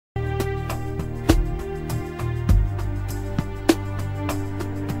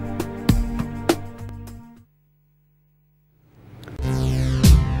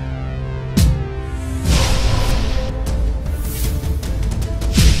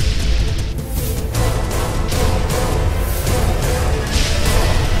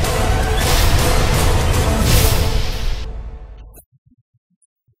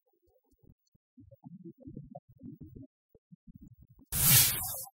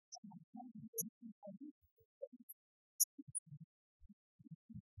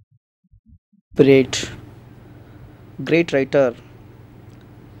Great, great writer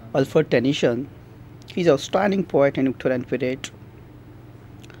Alfred Tennyson. He's an outstanding poet in Victorian period,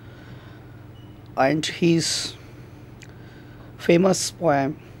 and his famous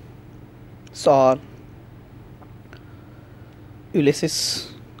poem are Ulysses,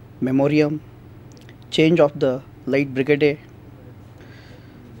 Memoriam, Change of the Light Brigade,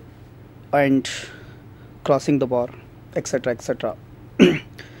 and Crossing the Bar, etc. etc.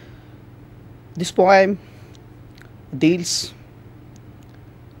 This poem deals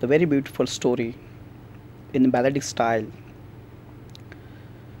the very beautiful story in balladic style,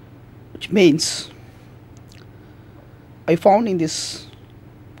 which means I found in this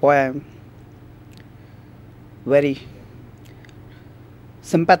poem very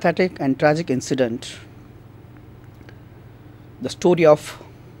sympathetic and tragic incident, the story of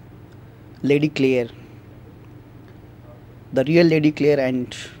Lady Clare, the real Lady Clare,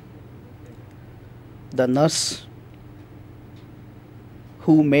 and the nurse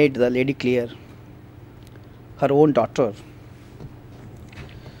who made the Lady Clare her own daughter.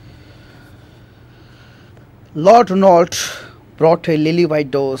 Lord Ronald brought a lily white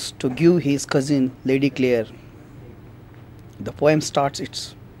dose to give his cousin Lady Clare. The poem starts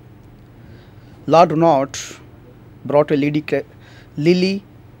its Lord Ronald brought a lily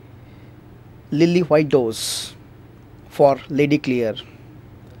white dose for Lady Clare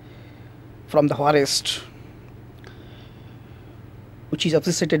from the forest, which is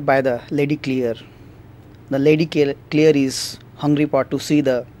obsessed by the Lady Clare. The Lady Clare is hungry for to see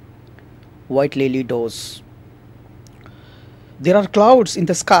the white lily dose. There are clouds in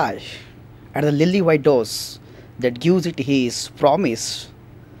the sky at the lily white dose that gives it his promise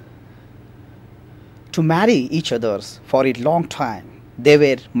to marry each other for a long time. They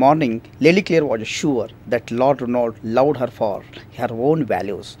were mourning. Lady Clare was sure that Lord Ronald loved her for her own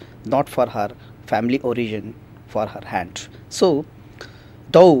values, not for her family origin, for her hand. So,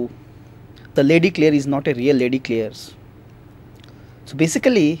 though the Lady Clare is not a real Lady Clare, so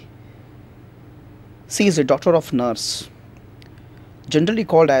basically she is a daughter of nurse, generally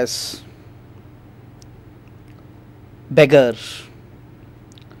called as beggar.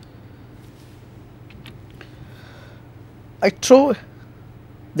 I trow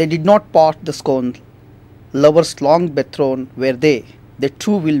they did not part the scone, lovers long betrothal were they. They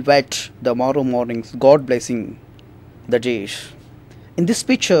two will wed the morrow mornings, God blessing the days. In this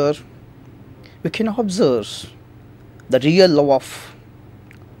picture, we can observe the real love of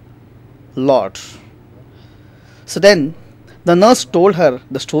Lord. So then, the nurse told her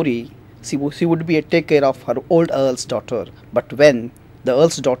the story. She would be a take care of her old earl's daughter. But when the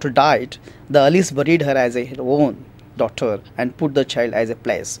earl's daughter died, the earls buried her as her own daughter and put the child as a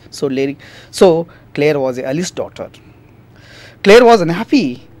place. So Clare was a earl's daughter. Clare was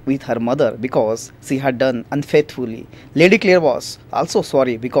unhappy with her mother because she had done unfaithfully. Lady Clare was also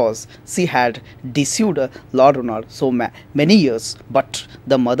sorry because she had deceived Lord Ronald so many years, but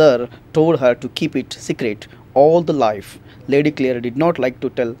the mother told her to keep it secret all the life. Lady Clare did not like to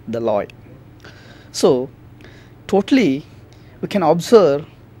tell the lie. So, totally, we can observe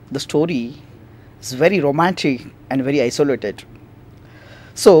the story is very romantic and very isolated.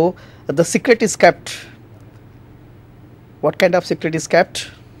 So, the secret is kept. What kind of secret is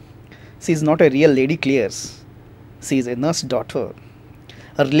kept? She is not a real Lady Clare. She is a nurse daughter.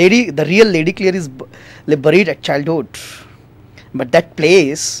 The real Lady Clare is buried at childhood. But that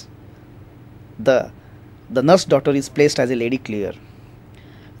place, the nurse daughter is placed as a Lady Clare.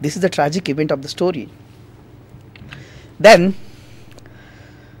 This is the tragic event of the story. Then,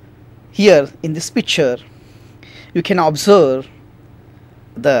 here in this picture, you can observe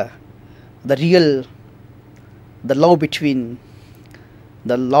the love between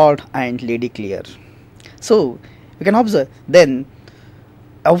the Lord and Lady Clare. So, you can observe then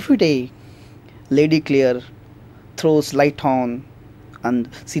every day Lady Clare throws light on and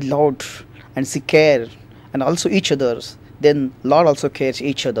she loved and she cared and also each other's. Then Lord also cares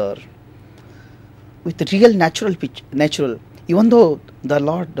each other with the real natural. Even though the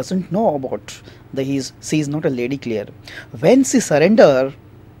Lord doesn't know about she is not a Lady Clare. When she surrender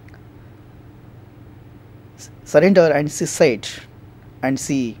and she said and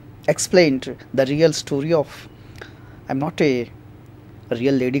she explained the real story of I'm not a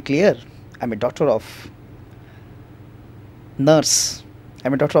real Lady Clare. I'm a daughter of nurse.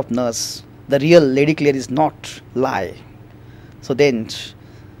 I'm a daughter of nurse. The real Lady Clare is not lie. So then,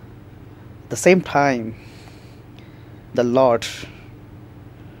 the same time, the Lord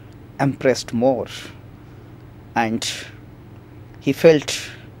impressed more and he felt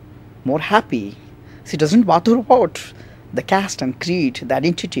more happy. She doesn't bother about the caste and creed, the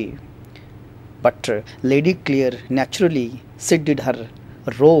identity. But Lady Clare naturally did her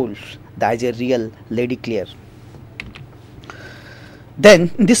role as a real Lady Clare.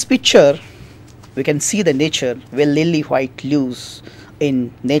 Then in this picture we can see the nature where Lily White lives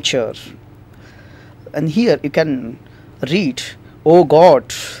in nature. And here you can read, "O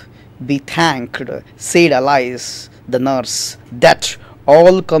God, be thanked, said Alice, the nurse, that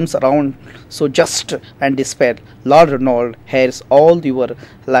all comes around so just and despair. Lord Ronald has all your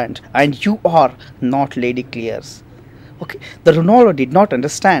land, and you are not Lady Clare's." Okay, the Ronaldo did not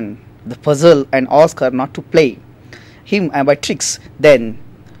understand the puzzle and asked her not to play him by tricks. Then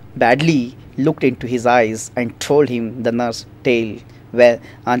badly looked into his eyes and told him the nurse tale.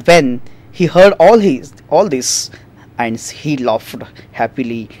 And when he heard all this, and he laughed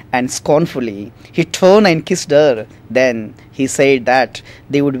happily and scornfully, he turned and kissed her. Then he said that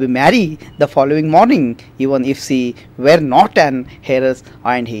they would be married the following morning, even if she were not an heiress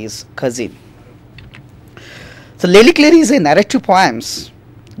and his cousin. So Lady Clare is a narrative poem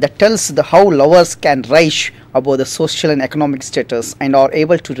that tells how lovers can rise above the social and economic status and are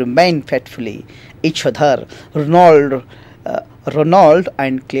able to remain faithfully each other. Ronald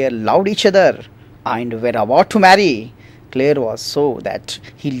and Clare loved each other and were about to marry. Clare was so that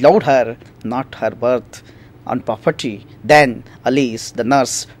he loved her, not her birth and property. Then Alice, the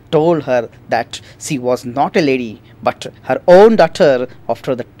nurse, told her that she was not a lady, but her own daughter.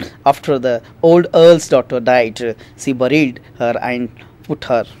 After the old earl's daughter died, she buried her and put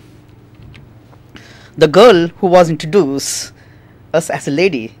her. The girl who was introduced us as a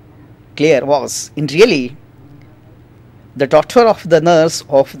lady, Clare, was in really the daughter of the nurse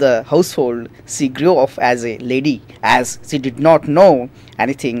of the household. She grew up as a lady, as she did not know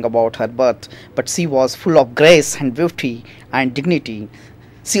anything about her birth, but she was full of grace and beauty and dignity.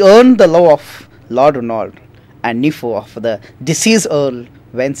 She earned the love of Lord Ronald and nephew of the deceased earl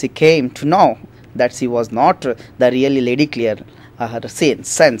when she came to know that she was not the really Lady Clare, her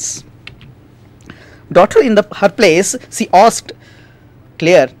sense. Daughter in her place, she asked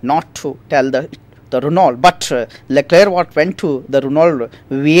Clare not to tell the Ronald, but Clare went to the Ronald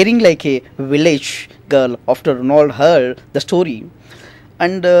wearing like a village girl after Ronald heard the story.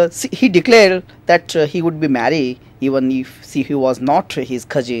 And he declared that he would be married even if he was not his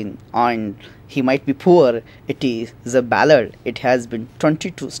cousin and he might be poor. It is a ballad. It has been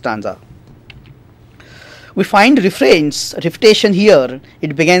 22 stanza. We find repetition here.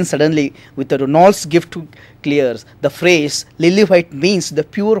 It began suddenly with the Ronald's gift to Clare. The phrase "lily white" means the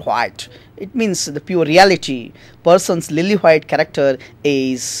pure white. It means the pure reality. Person's lily white character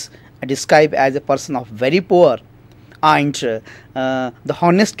is described as a person of very poor and the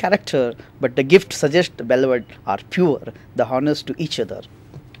honest character, but the gift suggests the beloved are pure, the honest to each other.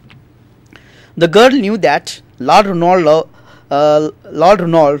 The girl knew that Lord Ronald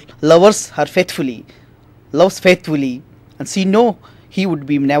loves faithfully, and she knew he would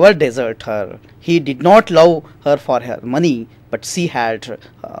be never desert her. He did not love her for her money, but she had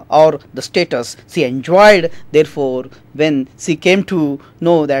or the status she enjoyed. Therefore, when she came to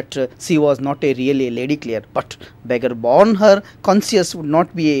know that she was not a really Lady Clare, but beggar born, her conscience would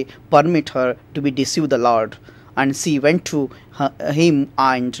not be permit her to be deceived the Lord. And she went to him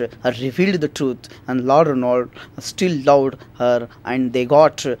and revealed the truth, and Lord Ronald still loved her, and they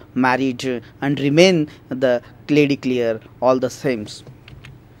got married and remain the Lady Clare all the same.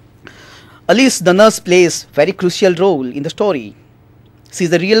 Alice, the nurse, plays very crucial role in the story. She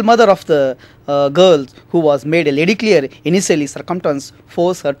is the real mother of the girl who was made a Lady Clare. Initially, circumstance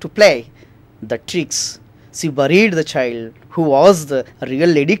forced her to play the tricks. She buried the child who was the real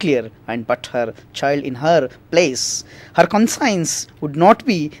Lady Clare and put her child in her place. Her conscience would not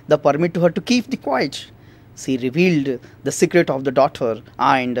be the permit to her to keep the quiet. She revealed the secret of the daughter,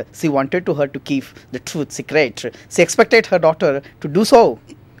 and she wanted to her to keep the truth secret. She expected her daughter to do so,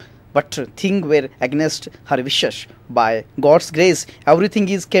 but things were against her wishes. By God's grace, everything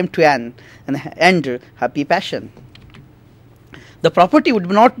came to an end, happy passion. The property would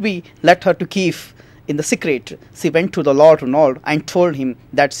not be let her to keep in the secret. She went to the Lord Ronald and told him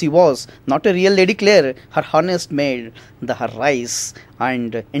that she was not a real Lady Clare. Her honest made her rise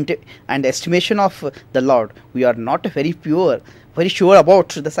and estimation of the Lord. We are not very sure about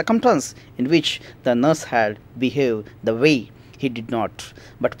the circumstance in which the nurse had behaved the way he did not,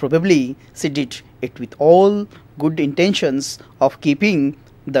 but probably she did it with all good intentions of keeping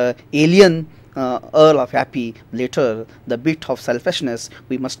the alien Earl of happy. Later, the bit of selfishness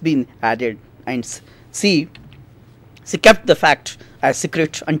we must be added, and see She kept the fact a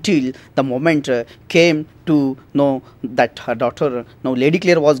secret until the moment came to know that her daughter, now Lady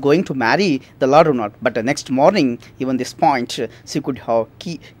Clare, was going to marry the Lord Ronald. But the next morning, even this point, she could have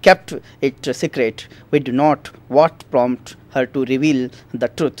kept it secret. We do not what prompt her to reveal the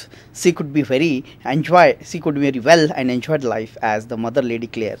truth. She could be she could very well and enjoyed life as the mother Lady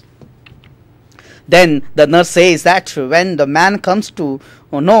Clare. Then the nurse says that when the man comes to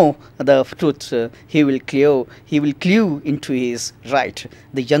know the truth, he will clew into his right.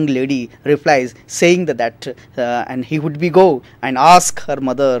 The young lady replies, saying that and he would be go and ask her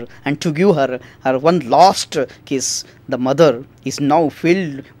mother and to give her one last kiss. The mother is now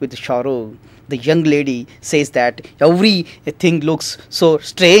filled with sorrow. The young lady says that everything looks so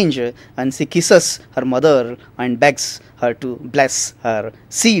strange, and she kisses her mother and begs her to bless her.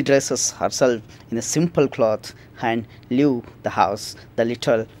 She dresses herself in a simple cloth and leave the house. The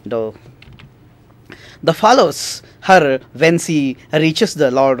little dove the follows her when she reaches the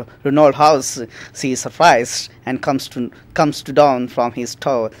Lord Ronald house. She is surprised and comes to down from his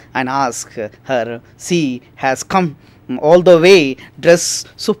tower and asks her. She has come all the way dressed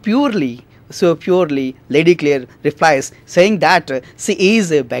so purely. Lady Clare replies, saying that she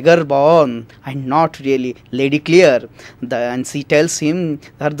is a beggar born and not really Lady Clare. And she tells him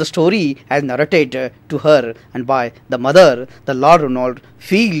that the story as narrated to her and by the mother. The Lord Ronald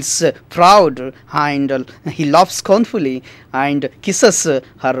feels proud and he laughs scornfully and kisses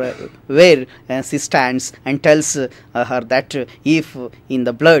her where she stands and tells her that if in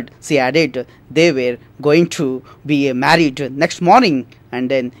the blood, she added, they were going to be married next morning, and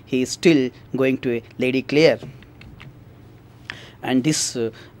then he is still going to a Lady Clare. And this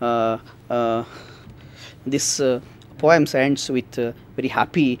poem ends with a very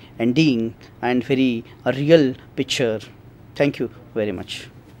happy ending and very real picture. Thank you very much.